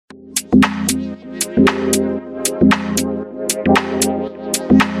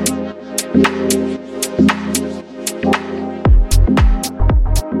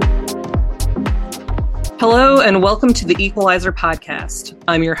and welcome to the Equalizer podcast.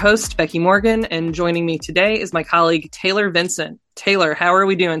 I'm your host, Becky Morgan, and joining me today is my colleague, Taylor Vincent. Taylor, how are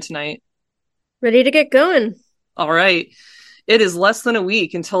we doing tonight? Ready to get going. All right. It is less than a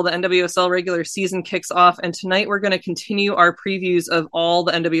week until the NWSL regular season kicks off, and tonight we're going to continue our previews of all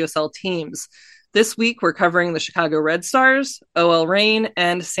the NWSL teams. This week, we're covering the Chicago Red Stars, OL Reign,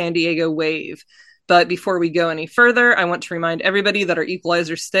 and San Diego Wave. But before we go any further, I want to remind everybody that our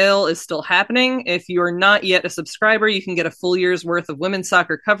Equalizer sale is still happening. If you are not yet a subscriber, you can get a full year's worth of women's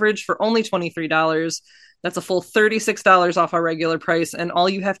soccer coverage for only $23. That's a full $36 off our regular price. And all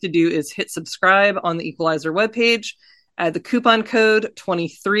you have to do is hit subscribe on the Equalizer webpage, add the coupon code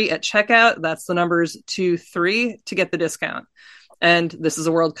 23 at checkout. That's the numbers 23 to get the discount. And this is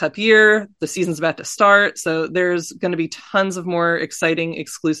a World Cup year. The season's about to start. So there's going to be tons of more exciting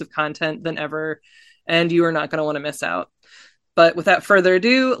exclusive content than ever. And you are not going to want to miss out. But without further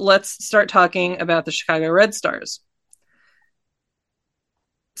ado, let's start talking about the Chicago Red Stars.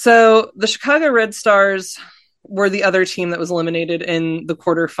 So the Chicago Red Stars were the other team that was eliminated in the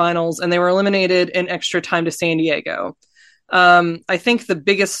quarterfinals, and they were eliminated in extra time to San Diego. I think the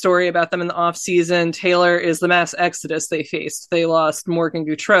biggest story about them in the offseason, Taylor, is the mass exodus they faced. They lost Morgan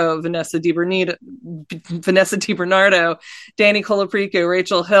Gautreau, Vanessa DiBernardo, Dani Colaprico,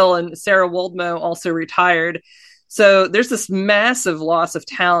 Rachel Hill, and Sarah Woldmo also retired. So there's this massive loss of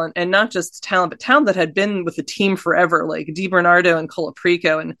talent, and not just talent, but talent that had been with the team forever, like DiBernardo and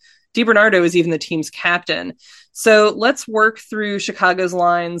Colaprico. And DiBernardo is even the team's captain. So let's work through Chicago's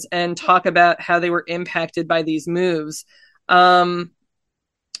lines and talk about how they were impacted by these moves. So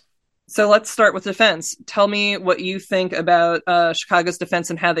let's start with defense. Tell me what you think about Chicago's defense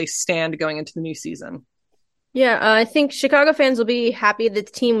and how they stand going into the new season. Yeah, I think Chicago fans will be happy that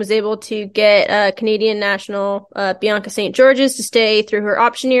the team was able to get Canadian national Bianca St. George's to stay through her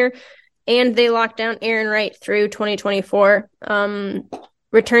option year, and they locked down Aaron Wright through 2024.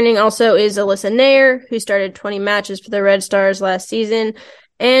 Returning also is Alyssa Nair, who started 20 matches for the Red Stars last season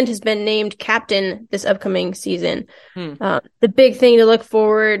and has been named captain this upcoming season. The big thing to look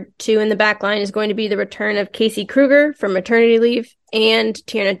forward to in the back line is going to be the return of Casey Kruger from maternity leave and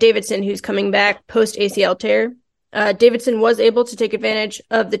Tierna Davidson, who's coming back post ACL tear. Davidson was able to take advantage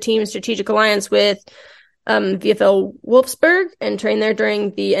of the team's strategic alliance with VfL Wolfsburg and train there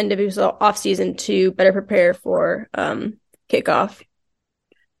during the NWSL offseason to better prepare for kickoff.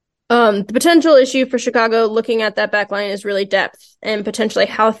 The potential issue for Chicago looking at that back line is really depth and potentially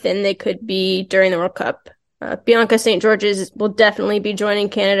how thin they could be during the World Cup. Bianca St. George's will definitely be joining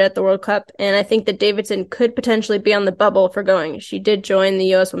Canada at the World Cup, and I think that Davidson could potentially be on the bubble for going. She did join the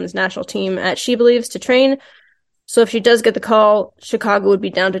U.S. women's national team at She Believes to train, so if she does get the call, Chicago would be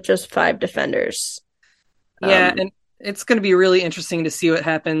down to just 5 defenders. Yeah, and it's going to be really interesting to see what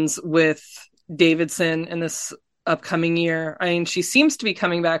happens with Davidson in this upcoming year. I mean, she seems to be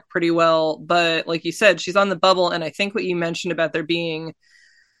coming back pretty well, but like you said, she's on the bubble, and I think what you mentioned about there being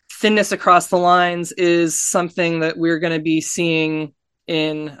thinness across the lines is something that we're going to be seeing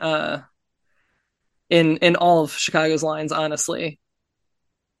in all of Chicago's lines, honestly.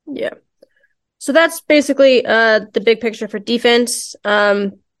 Yeah. So that's basically the big picture for defense.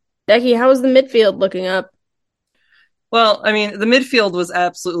 Becky, how is the midfield looking up? Well, I mean, the midfield was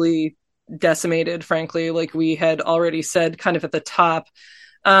absolutely decimated, frankly, like we had already said kind of at the top.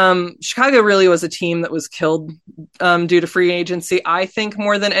 Chicago really was a team that was killed due to free agency, I think,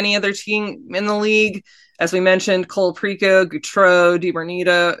 more than any other team in the league. As we mentioned, Colaprico, Gautreau,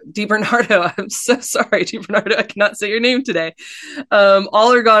 DiBernardo, I'm so sorry, DiBernardo, I cannot say your name today.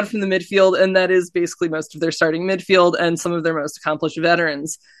 All are gone from the midfield, and that is basically most of their starting midfield and some of their most accomplished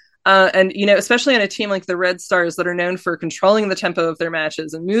veterans. And, you know, especially on a team like the Red Stars that are known for controlling the tempo of their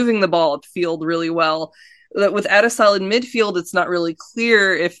matches and moving the ball upfield really well, that without a solid midfield, it's not really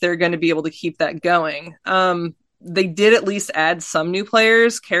clear if they're going to be able to keep that going. They did at least add some new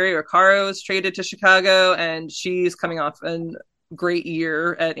players. Carrie Recaro was traded to Chicago, and she's coming off a great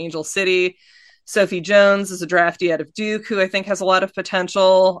year at Angel City. Sophie Jones is a draftee out of Duke, who I think has a lot of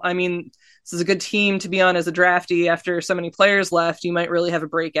potential. I mean, this is a good team to be on as a draftee. After so many players left, you might really have a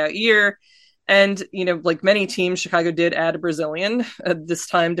breakout year. And, you know, like many teams, Chicago did add a Brazilian, this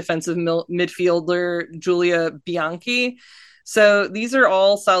time defensive midfielder Julia Bianchi. So these are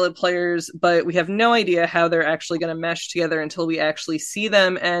all solid players, but we have no idea how they're actually going to mesh together until we actually see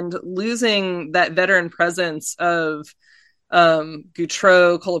them. And losing that veteran presence of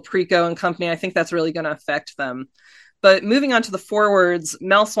Gautreau, Colaprico, and company, I think that's really going to affect them. But moving on to the forwards,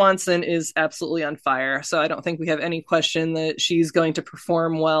 Mel Swanson is absolutely on fire. So I don't think we have any question that she's going to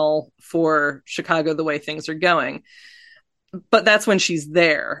perform well for Chicago the way things are going. but that's when she's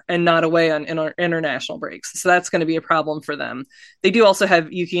there and not away on international breaks. So that's going to be a problem for them. They do also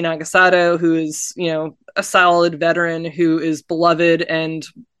have Yuki Nagasato, who is, a solid veteran who is beloved and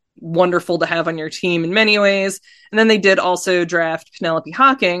wonderful to have on your team in many ways. And then they did also draft Penelope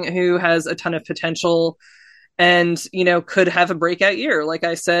Hocking, who has a ton of potential and, could have a breakout year. Like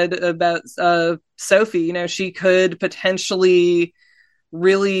I said about Sophie, she could potentially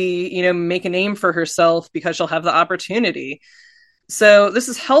really, make a name for herself because she'll have the opportunity. So this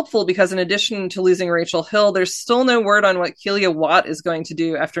is helpful because in addition to losing Rachel Hill, there's still no word on what Kealia Watt is going to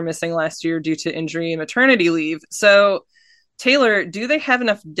do after missing last year due to injury and maternity leave. So Taylor, do they have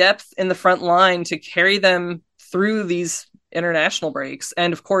enough depth in the front line to carry them through these international breaks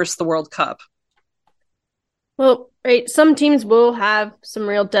and, of course, the World Cup? Well, right, some teams will have some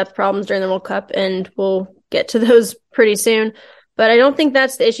real depth problems during the World Cup, and we'll get to those pretty soon. But I don't think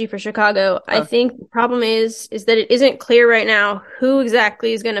that's the issue for Chicago. I think the problem is that it isn't clear right now who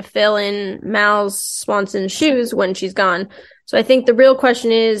exactly is going to fill in Mal Swanson's shoes when she's gone. So I think the real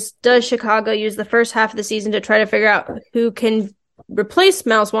question is, does Chicago use the first half of the season to try to figure out who can replace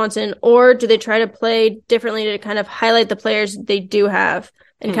Mal Swanson, or do they try to play differently to kind of highlight the players they do have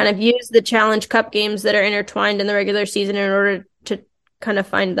and kind of use the Challenge Cup games that are intertwined in the regular season in order to kind of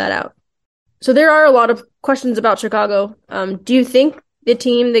find that out? So there are a lot of questions about Chicago. Do you think the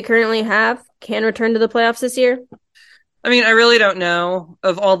team they currently have can return to the playoffs this year? I mean, I really don't know.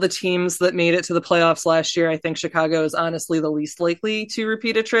 Of all the teams that made it to the playoffs last year, I think Chicago is honestly the least likely to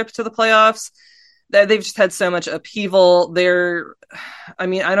repeat a trip to the playoffs. They've just had so much upheaval.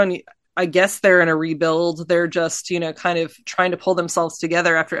 I guess they're in a rebuild. They're just, kind of trying to pull themselves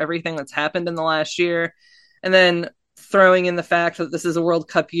together after everything that's happened in the last year. And then throwing in the fact that this is a World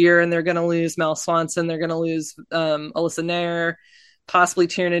Cup year and they're going to lose Mal Swanson, they're going to lose Alyssa Nair, possibly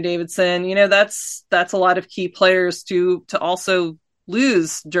Tierna Davidson. That's a lot of key players to also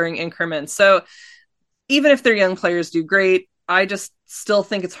lose during increments. So even if their young players do great, I just still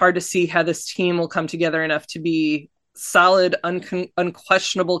think it's hard to see how this team will come together enough to be solid,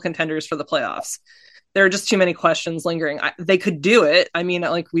 unquestionable contenders for the playoffs. There are just too many questions lingering. They could do it. I mean,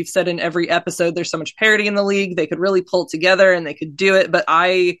 like we've said in every episode, there's so much parity in the league. They could really pull it together and they could do it. But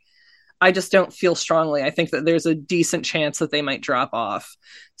I just don't feel strongly. I think that there's a decent chance that they might drop off.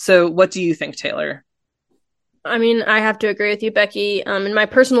 So what do you think, Taylor? I mean, I have to agree with you, Becky. In my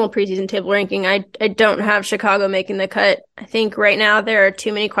personal preseason table ranking, I don't have Chicago making the cut. I think right now there are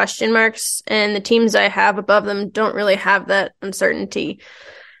too many question marks, and the teams I have above them don't really have that uncertainty.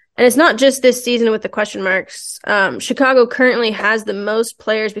 And it's not just this season with the question marks. Chicago currently has the most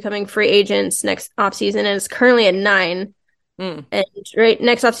players becoming free agents next offseason, and it's currently at 9. And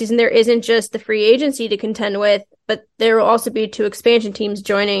next offseason, there isn't just the free agency to contend with, but there will also be 2 expansion teams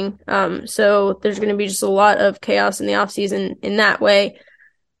joining. So there's going to be just a lot of chaos in the offseason in that way.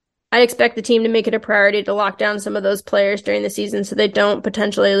 I expect the team to make it a priority to lock down some of those players during the season so they don't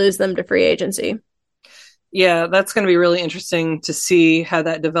potentially lose them to free agency. Yeah, that's going to be really interesting to see how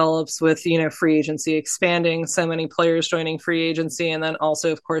that develops with, free agency expanding, so many players joining free agency, and then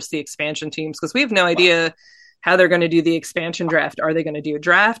also, of course, the expansion teams, because we have no idea how they're going to do the expansion draft. Are they going to do a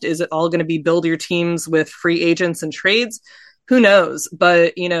draft? Is it all going to be build your teams with free agents and trades? Who knows?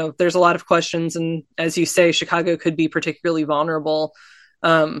 But, there's a lot of questions. And as you say, Chicago could be particularly vulnerable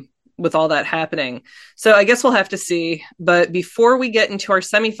with all that happening. So I guess we'll have to see. But before we get into our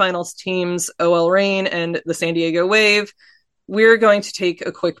semifinals teams, OL Reign and the San Diego Wave, we're going to take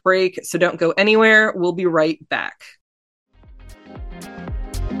a quick break. So don't go anywhere. We'll be right back.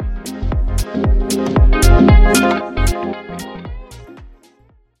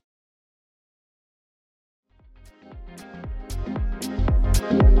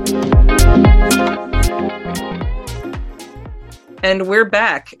 And we're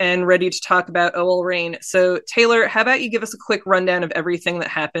back and ready to talk about OL Reign. So, Taylor, how about you give us a quick rundown of everything that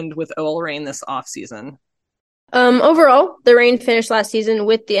happened with OL Reign this offseason? Overall, the Reign finished last season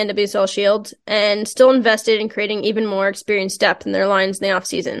with the NWSL Shield and still invested in creating even more experienced depth in their lines in the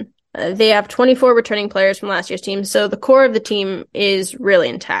offseason. They have 24 returning players from last year's team, so the core of the team is really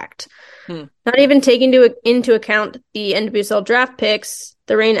intact. Not even taking into account the NWSL draft picks,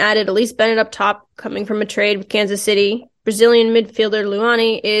 the Reign added Elise Bennett up top, coming from a trade with Kansas City. Brazilian midfielder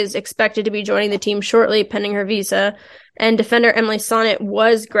Luani is expected to be joining the team shortly, pending her visa, and defender Emily Sonnet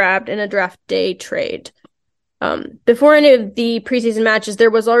was grabbed in a draft day trade. Before any of the preseason matches,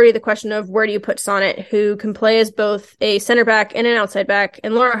 there was already the question of where do you put Sonnet, who can play as both a center back and an outside back.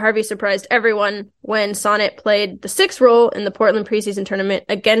 And Laura Harvey surprised everyone when Sonnet played the sixth role in the Portland preseason tournament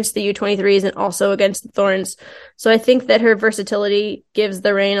against the U23s and also against the Thorns. So I think that her versatility gives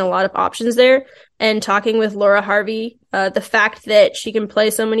the Reign a lot of options there. And talking with Laura Harvey, the fact that she can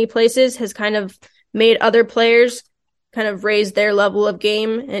play so many places has kind of made other players kind of raise their level of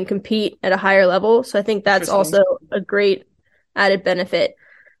game and compete at a higher level. So I think that's also a great added benefit.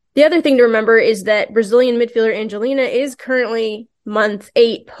 The other thing to remember is that Brazilian midfielder Angelina is currently month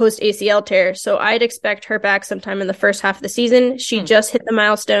 8 post ACL tear. So I'd expect her back sometime in the first half of the season. She just hit the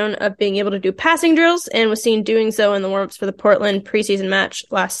milestone of being able to do passing drills and was seen doing so in the warm-ups for the Portland preseason match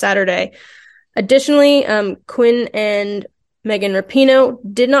last Saturday. Additionally, Quinn and Megan Rapinoe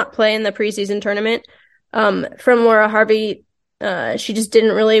did not play in the preseason tournament. From Laura Harvey, she just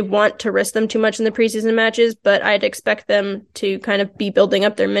didn't really want to risk them too much in the preseason matches, but I'd expect them to kind of be building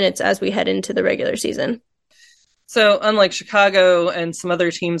up their minutes as we head into the regular season. So unlike Chicago and some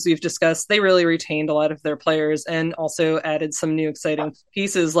other teams we've discussed, they really retained a lot of their players and also added some new exciting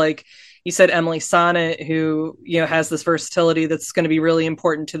pieces. Like you said, Emily Sonnet, who, has this versatility that's going to be really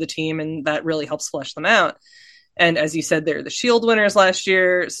important to the team, and that really helps flesh them out. And as you said, they're the Shield winners last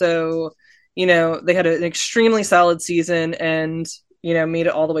year. So they had an extremely solid season and, made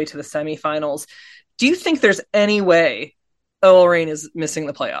it all the way to the semifinals. Do you think there's any way OL Reign is missing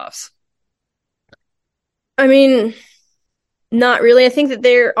the playoffs? I mean, not really. I think that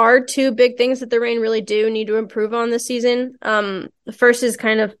there are two big things that the Reign really do need to improve on this season. The first is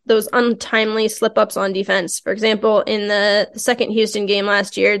kind of those untimely slip-ups on defense. For example, in the second Houston game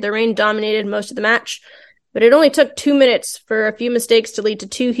last year, the Reign dominated most of the match, but it only took 2 minutes for a few mistakes to lead to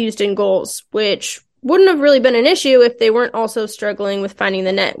 2 Houston goals, which wouldn't have really been an issue if they weren't also struggling with finding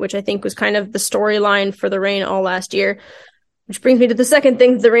the net, which I think was kind of the storyline for the Reign all last year. Which brings me to the second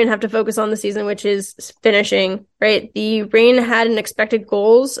thing the Reign have to focus on this season, which is finishing, right? The Reign had an expected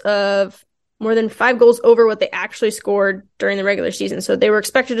goals of more than 5 goals over what they actually scored during the regular season. So they were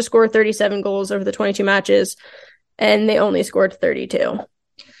expected to score 37 goals over the 22 matches, and they only scored 32.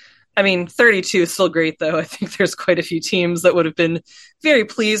 I mean, 32 is still great, though. I think there's quite a few teams that would have been very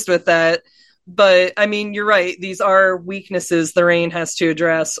pleased with that. But, I mean, you're right. These are weaknesses the Reign has to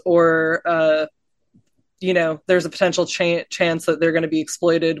address, or, there's a potential chance that they're going to be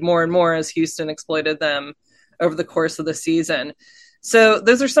exploited more and more as Houston exploited them over the course of the season. So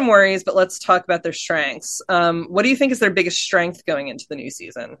those are some worries, but let's talk about their strengths. What do you think is their biggest strength going into the new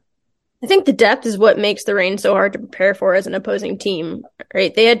season? I think the depth is what makes the Reign so hard to prepare for as an opposing team,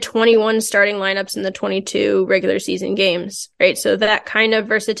 right? They had 21 starting lineups in the 22 regular season games, right? So that kind of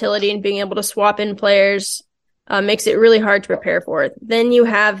versatility and being able to swap in players makes it really hard to prepare for. Then you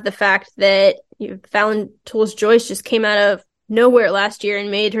have the fact that Fallon Tools-Joyce just came out of nowhere last year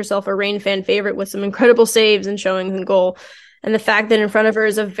and made herself a Reign fan favorite with some incredible saves and showings in goal. And the fact that in front of her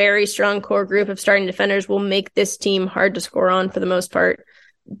is a very strong core group of starting defenders will make this team hard to score on for the most part.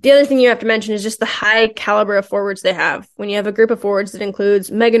 The other thing you have to mention is just the high caliber of forwards they have. When you have a group of forwards that includes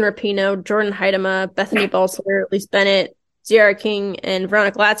Megan Rapinoe, Jordan Heidema, Bethany Balser, Elise Bennett, Ziara King, and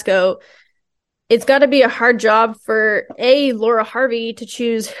Veronica Latsko, it's got to be a hard job for A, Laura Harvey to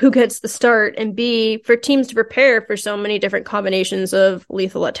choose who gets the start, and B, for teams to prepare for so many different combinations of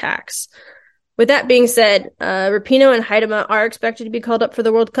lethal attacks. With that being said, Rapinoe and Heidema are expected to be called up for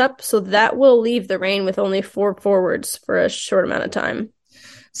the World Cup, so that will leave the Reign with only 4 forwards for a short amount of time.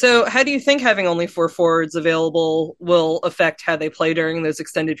 So how do you think having only 4 forwards available will affect how they play during those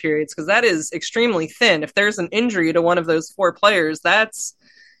extended periods? Because that is extremely thin. If there's an injury to one of those 4 players, that's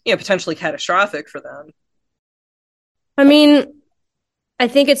potentially catastrophic for them. I mean, I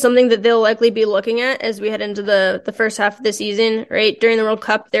think it's something that they'll likely be looking at as we head into the first half of the season, right? During the World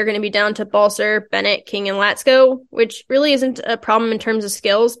Cup, they're going to be down to Balser, Bennett, King, and Latsko, which really isn't a problem in terms of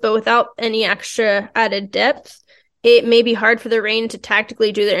skills, but without any extra added depth, it may be hard for the Reign to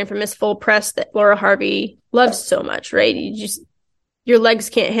tactically do their infamous full press that Laura Harvey loves so much, right? Your legs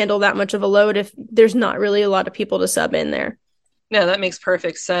can't handle that much of a load if there's not really a lot of people to sub in there. No, that makes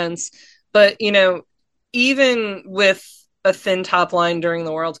perfect sense. But, even with a thin top line during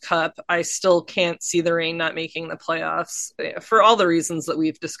the World Cup, I still can't see the Reign not making the playoffs for all the reasons that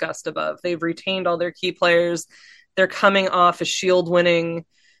we've discussed above. They've retained all their key players. They're coming off a Shield winning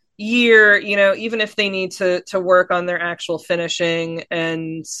year, even if they need to work on their actual finishing,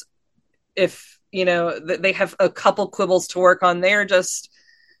 and if, they have a couple quibbles to work on, they're just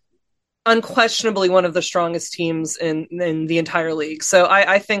unquestionably one of the strongest teams in the entire league. So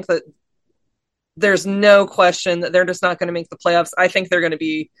I think that there's no question that they're just not going to make the playoffs. I think they're going to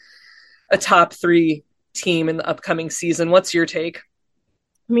be a top 3 team in the upcoming season. What's your take?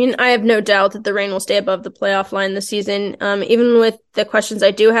 I mean, I have no doubt that the Reign will stay above the playoff line this season. Even with the questions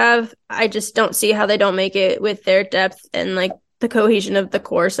I do have, I just don't see how they don't make it with their depth and like the cohesion of the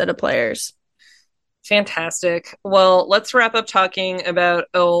core set of players. Fantastic. Well, let's wrap up talking about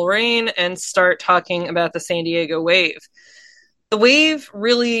OL Reign and start talking about the San Diego Wave. The Wave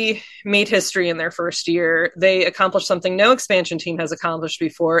really made history in their first year. They accomplished something no expansion team has accomplished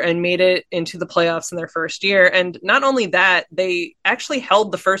before and made it into the playoffs in their first year. And not only that, they actually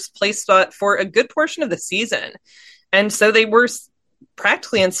held the first place spot for a good portion of the season. And so they were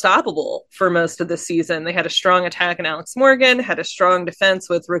practically unstoppable for most of the season. They had a strong attack in Alex Morgan, had a strong defense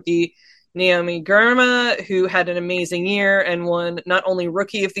with rookie Naomi Girma, who had an amazing year and won not only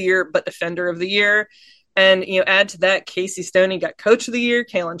Rookie of the Year, but Defender of the Year. And, add to that, Casey Stoney got Coach of the Year,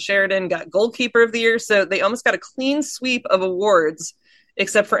 Kaylin Sheridan got Goalkeeper of the Year. So they almost got a clean sweep of awards,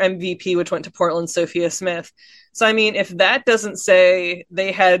 except for MVP, which went to Portland's Sophia Smith. So, I mean, if that doesn't say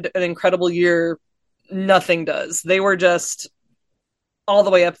they had an incredible year, nothing does. They were just all the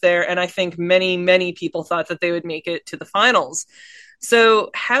way up there. And I think many, many people thought that they would make it to the finals. So,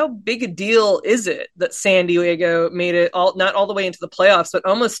 how big a deal is it that San Diego made it not all the way into the playoffs, but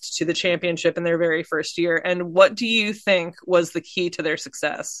almost to the championship in their very first year? And what do you think was the key to their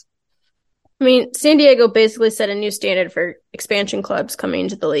success? I mean, San Diego basically set a new standard for expansion clubs coming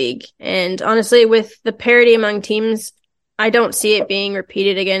into the league. And honestly, with the parity among teams, I don't see it being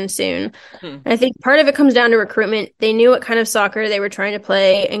repeated again soon. I think part of it comes down to recruitment. They knew what kind of soccer they were trying to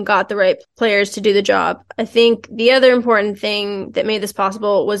play and got the right players to do the job. I think the other important thing that made this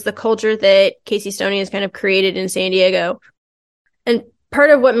possible was the culture that Casey Stoney has kind of created in San Diego. And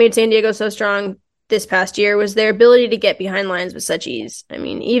part of what made San Diego so strong this past year was their ability to get behind lines with such ease. I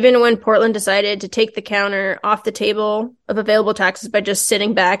mean, even when Portland decided to take the counter off the table of available taxes by just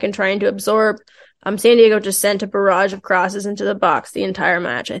sitting back and trying to absorb, San Diego just sent a barrage of crosses into the box the entire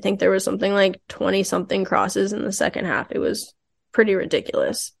match. I think there was something like 20-something crosses in the second half. It was pretty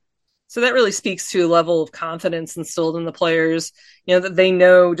ridiculous. So that really speaks to a level of confidence instilled in the players, that they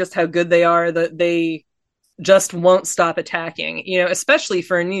know just how good they are, that they just won't stop attacking, especially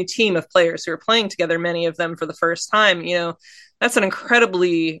for a new team of players who are playing together, many of them for the first time. That's an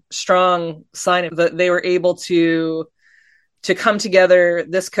incredibly strong sign of that they were able to come together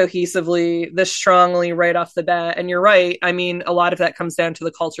this cohesively, this strongly right off the bat. And you're right. I mean, a lot of that comes down to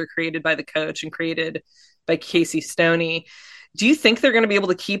the culture created by the coach and created by Casey Stoney. Do you think they're going to be able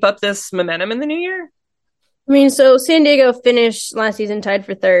to keep up this momentum in the new year? I mean, so San Diego finished last season tied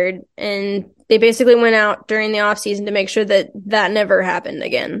for third, and they basically went out during the offseason to make sure that that never happened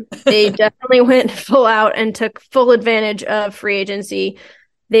again. They definitely went full out and took full advantage of free agency.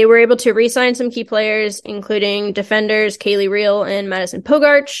 They were able to re-sign some key players, including defenders Kaylee Reel and Madison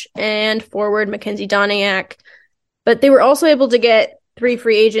Pogarch, and forward Mackenzie Doniak. But they were also able to get 3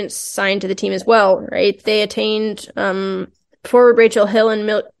 free agents signed to the team as well, right? They attained forward Rachel Hill and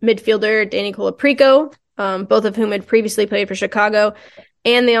midfielder Danny Colaprico, both of whom had previously played for Chicago.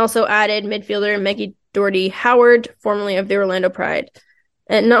 And they also added midfielder Maggie Doherty Howard, formerly of the Orlando Pride.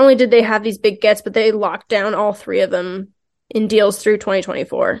 And not only did they have these big gets, but they locked down all 3 of them in deals through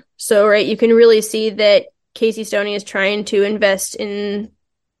 2024. So, right, you can really see that Casey Stoney is trying to invest in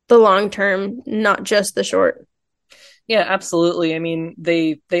the long term, not just the short. Yeah, absolutely. I mean,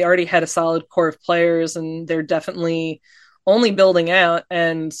 they already had a solid core of players, and they're definitely only building out.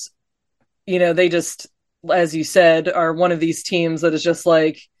 And, they just, as you said, are one of these teams that is just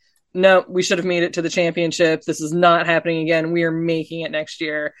like, no, we should have made it to the championship. This is not happening again. We are making it next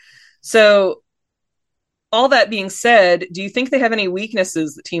year. So, all that being said, do you think they have any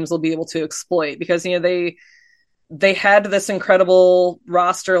weaknesses that teams will be able to exploit? Because, they had this incredible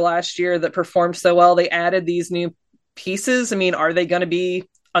roster last year that performed so well. They added these new pieces. I mean, are they going to be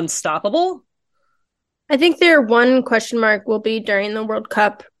unstoppable? I think their one question mark will be during the World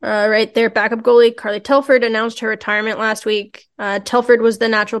Cup, right? Their backup goalie, Carly Telford, announced her retirement last week. Telford was the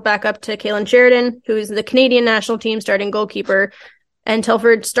natural backup to Kaylin Sheridan, who is the Canadian national team starting goalkeeper. And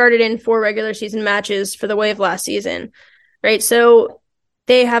Telford started in 4 regular season matches for the Wave last season, right? So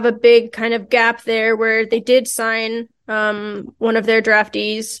they have a big kind of gap there where they did sign one of their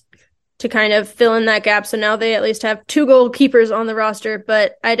draftees to kind of fill in that gap. So now they at least have 2 goalkeepers on the roster,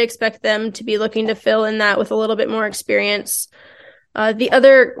 but I'd expect them to be looking to fill in that with a little bit more experience. The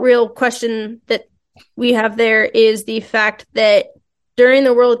other real question that we have there is the fact that during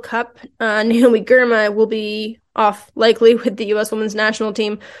the World Cup, Naomi Girma will be off likely with the U.S. women's national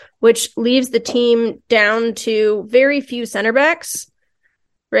team, which leaves the team down to very few center backs,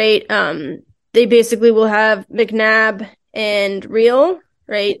 right? They basically will have McNabb and Reel,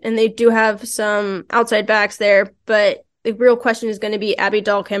 right? And they do have some outside backs there, but the real question is going to be Abby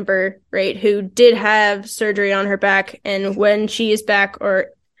Dahlkemper, right, who did have surgery on her back, and when she is back, or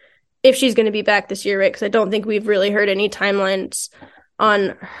if she's going to be back this year, right? Because I don't think we've really heard any timelines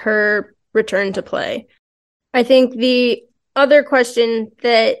on her return to play. I think the other question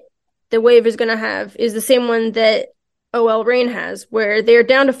that the Wave is going to have is the same one that OL Reign has, where they're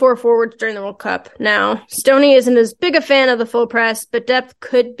down to 4 forwards during the World Cup. Now, Stoney isn't as big a fan of the full press, but depth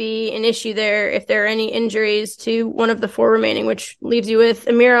could be an issue there if there are any injuries to one of the 4 remaining, which leaves you with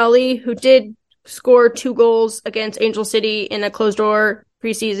Amir Ali, who did score 2 goals against Angel City in a closed-door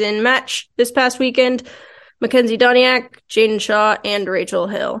preseason match this past weekend, Mackenzie Doniak, Jaden Shaw, and Rachel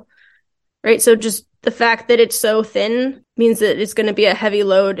Hill. Right, so just the fact that it's so thin means that it's going to be a heavy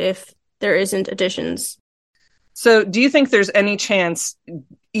load if there isn't additions. So do you think there's any chance,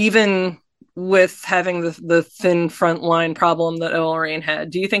 even with having the thin front line problem that OL Reign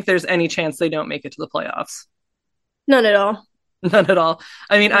had, do you think there's any chance they don't make it to the playoffs? None at all. None at all.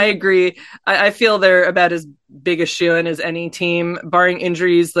 I mean, I agree. I feel they're about as big a shoo-in as any team, barring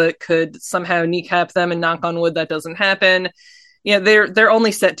injuries that could somehow kneecap them, and knock on wood that doesn't happen. You know, they're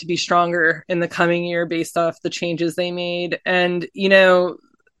only set to be stronger in the coming year based off the changes they made. And, you know,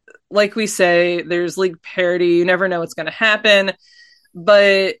 like we say, there's league parity. You never know what's going to happen.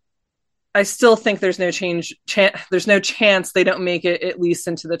 But I still think there's no there's no chance they don't make it at least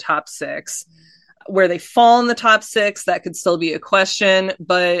into the top 6. Where they fall in the top 6, that could still be a question.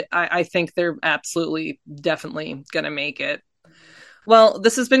 But I think they're absolutely, definitely going to make it. Well,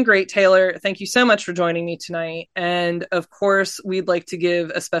 this has been great, Taylor. Thank you so much for joining me tonight. And of course, we'd like to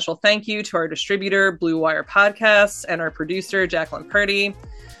give a special thank you to our distributor, Blue Wire Podcasts, and our producer, Jacqueline Purdy.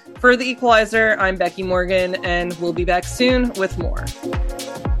 For The Equalizer, I'm Becky Morgan, and we'll be back soon with more.